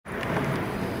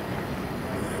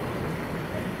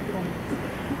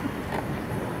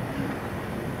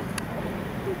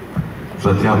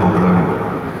da ti ja popravim.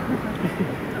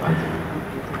 Ajde.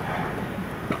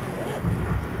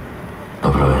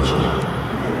 Dobro večer.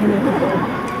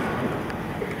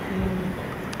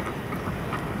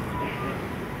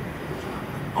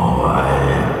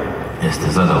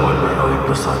 Jeste zadovoljni ovim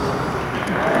do sada?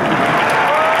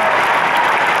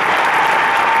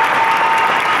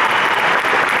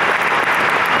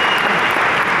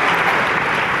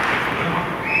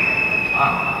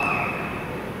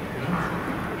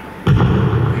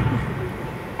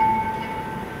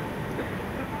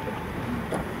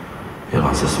 Jel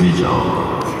vam se sviđa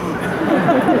ovo?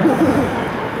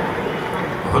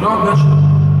 Dobro večer.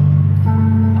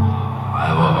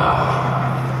 Evo ga.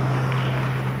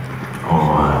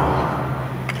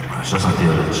 Što sam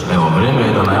htio reći? Evo, vrijeme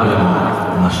je da najavimo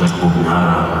našeg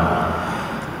bubnjara.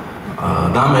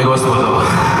 Dame i gospodo,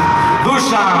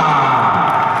 Dušan!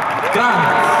 Krant!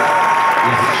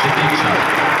 Iz Šetića.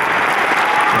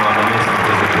 To vam je mjesto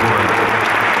koje zapravo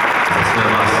za sve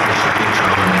vas iz Šetića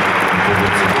u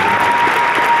publici.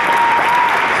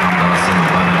 Znam da vas ima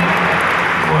barem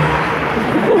dvoje.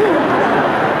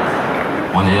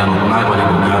 On je jedan od najboljih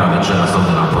bubnjara večeras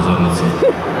ovdje na pozornici.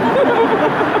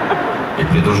 I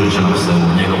pridružit će nam se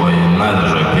u njegovoj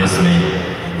najdražoj pjesmi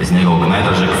iz njegovog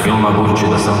najdražeg filma, budući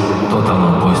da sam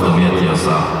totalno poistovjetio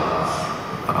sa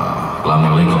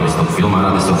glavnim likom iz tog filma.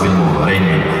 Radi se o filmu Rain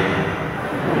Man.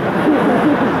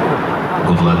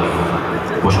 Good luck.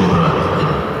 Počni brojati.